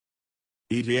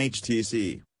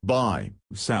ETH-TC, buy,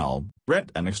 sell,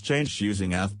 rent and exchange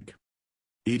using ETH.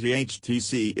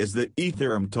 ETH-TC is the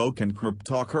Ethereum token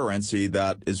cryptocurrency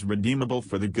that is redeemable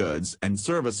for the goods and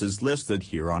services listed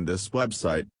here on this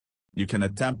website. You can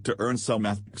attempt to earn some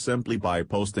ETH simply by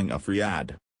posting a free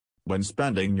ad. When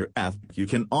spending your ETH, you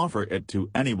can offer it to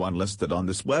anyone listed on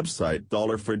this website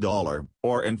dollar for dollar,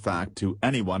 or in fact to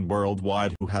anyone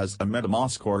worldwide who has a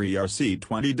MetaMask or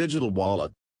ERC20 digital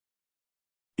wallet.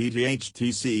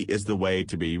 ETH-TC is the way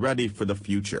to be ready for the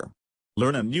future.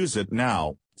 Learn and use it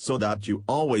now, so that you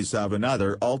always have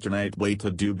another alternate way to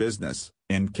do business,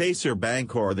 in case your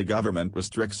bank or the government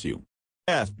restricts you.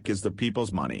 ETH is the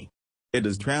people's money. It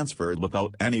is transferred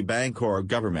without any bank or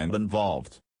government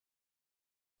involved.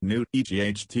 New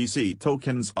ETH-TC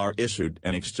tokens are issued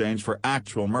in exchange for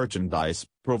actual merchandise,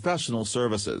 professional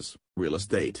services, real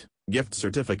estate, gift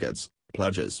certificates,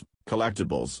 pledges,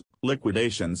 collectibles,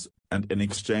 liquidations, and in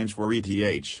exchange for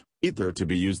Ether to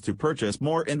be used to purchase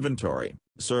more inventory,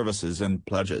 services and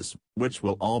pledges, which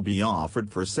will all be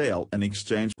offered for sale in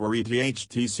exchange for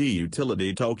ETH-TC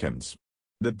utility tokens.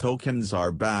 The tokens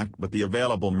are backed with the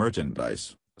available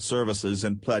merchandise, services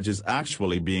and pledges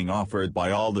actually being offered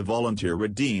by all the volunteer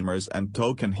redeemers and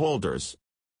token holders.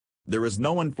 There is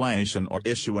no inflation or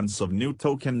issuance of new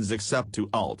tokens except to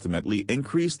ultimately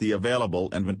increase the available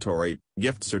inventory,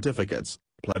 gift certificates,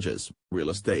 pledges, real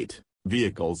estate,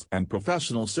 vehicles and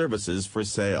professional services for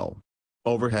sale.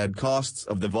 Overhead costs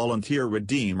of the volunteer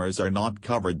redeemers are not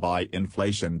covered by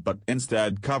inflation but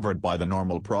instead covered by the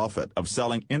normal profit of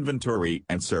selling inventory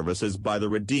and services by the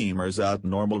redeemers at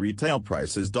normal retail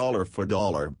prices dollar for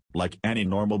dollar, like any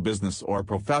normal business or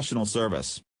professional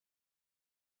service.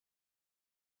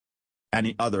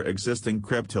 Any other existing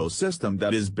crypto system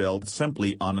that is built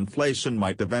simply on inflation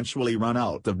might eventually run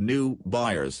out of new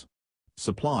buyers.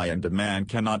 Supply and demand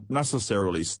cannot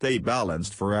necessarily stay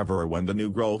balanced forever when the new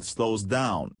growth slows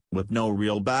down, with no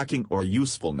real backing or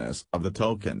usefulness of the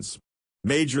tokens.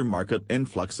 Major market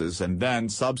influxes and then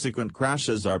subsequent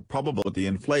crashes are probable with the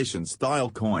inflation-style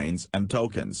coins and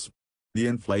tokens. The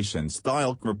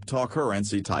inflation-style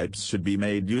cryptocurrency types should be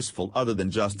made useful other than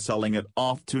just selling it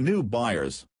off to new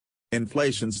buyers.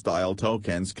 Inflation-style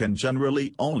tokens can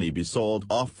generally only be sold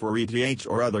off for ETH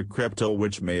or other crypto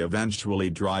which may eventually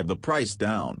drive the price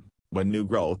down, when new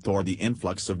growth or the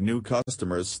influx of new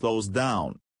customers slows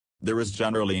down. There is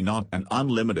generally not an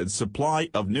unlimited supply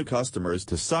of new customers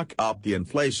to suck up the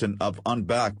inflation of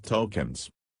unbacked tokens.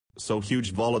 So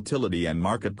huge volatility and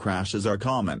market crashes are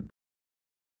common.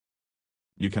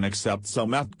 You can accept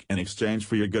some ETH in exchange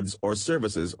for your goods or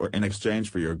services or in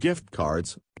exchange for your gift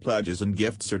cards, pledges and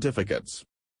gift certificates.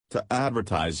 To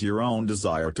advertise your own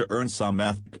desire to earn some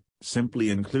ETH, simply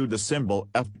include the symbol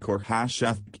ETH or hash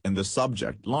ETH in the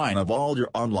subject line of all your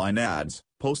online ads,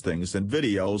 postings and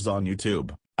videos on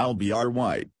YouTube,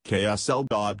 lbryksl.com,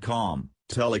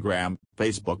 Telegram,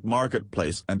 Facebook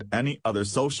Marketplace and any other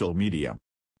social media.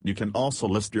 You can also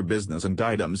list your business and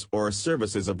items or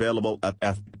services available at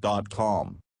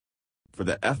ETH.com. For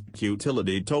the ETH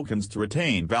utility tokens to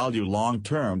retain value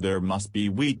long-term, there must be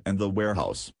wheat in the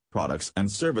warehouse, products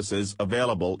and services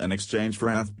available in exchange for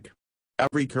ETH.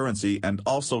 Every currency and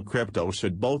also crypto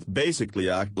should both basically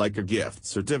act like a gift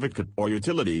certificate or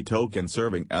utility token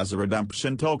serving as a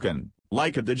redemption token,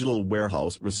 like a digital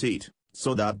warehouse receipt,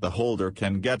 so that the holder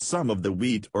can get some of the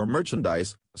wheat or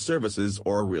merchandise, services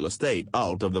or real estate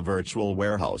out of the virtual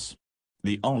warehouse.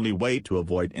 The only way to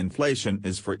avoid inflation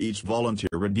is for each volunteer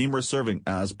redeemer serving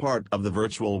as part of the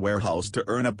virtual warehouse to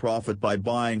earn a profit by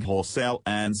buying wholesale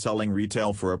and selling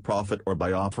retail for a profit or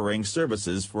by offering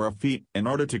services for a fee in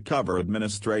order to cover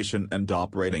administration and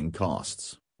operating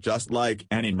costs, just like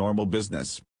any normal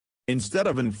business. Instead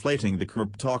of inflating the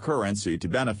cryptocurrency to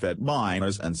benefit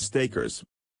miners and stakers.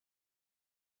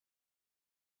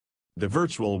 The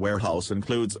virtual warehouse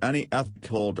includes any ETH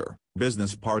holder,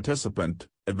 business participant,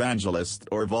 evangelist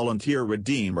or volunteer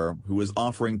redeemer who is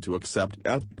offering to accept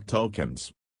ETH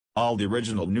tokens. All the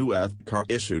original new ETH are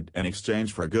issued in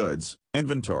exchange for goods,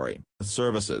 inventory,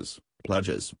 services,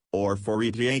 pledges, or for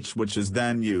ETH which is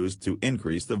then used to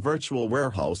increase the virtual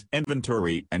warehouse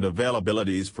inventory and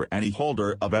availabilities for any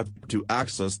holder of ETH to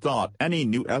access. Any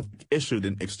new ETH issued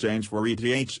in exchange for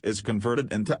ETH is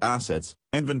converted into assets,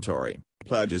 inventory,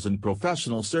 pledges and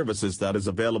professional services that is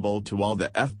available to all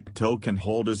the ETH token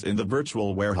holders in the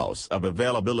virtual warehouse of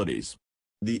availabilities.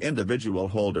 The individual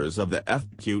holders of the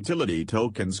ETH-Utility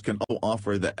tokens can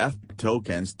offer the ETH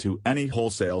tokens to any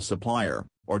wholesale supplier,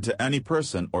 or to any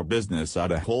person or business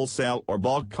at a wholesale or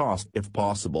bulk cost if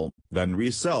possible, then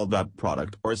resell that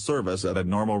product or service at a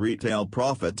normal retail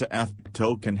profit to ETH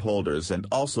token holders and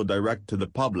also direct to the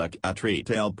public at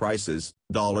retail prices,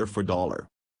 dollar for dollar.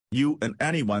 You and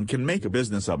anyone can make a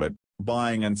business of it,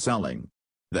 buying and selling.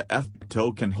 The ETH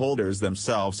token holders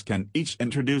themselves can each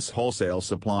introduce wholesale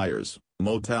suppliers,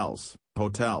 motels,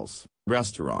 hotels,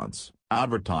 restaurants,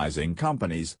 advertising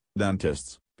companies,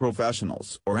 dentists,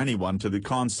 professionals or anyone to the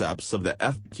concepts of the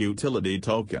ETH-Utility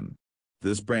token.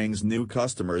 This brings new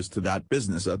customers to that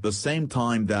business at the same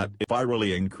time that it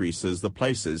virally increases the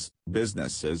places,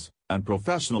 businesses, and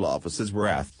professional offices where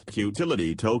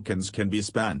ETH-Utility tokens can be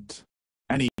spent.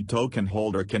 Any token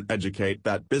holder can educate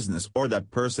that business or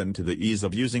that person to the ease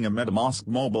of using a MetaMask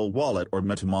mobile wallet or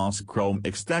MetaMask Chrome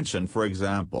extension, for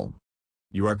example.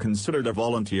 You are considered a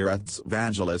volunteer ETH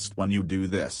evangelist when you do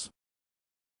this.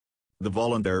 The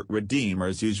volunteer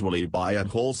redeemers usually buy at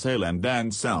wholesale and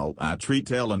then sell at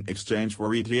retail in exchange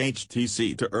for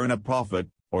ETH-TC to earn a profit,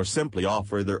 or simply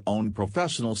offer their own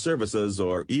professional services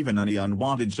or even any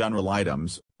unwanted general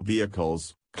items,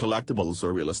 vehicles, collectibles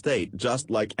or real estate just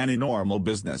like any normal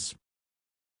business.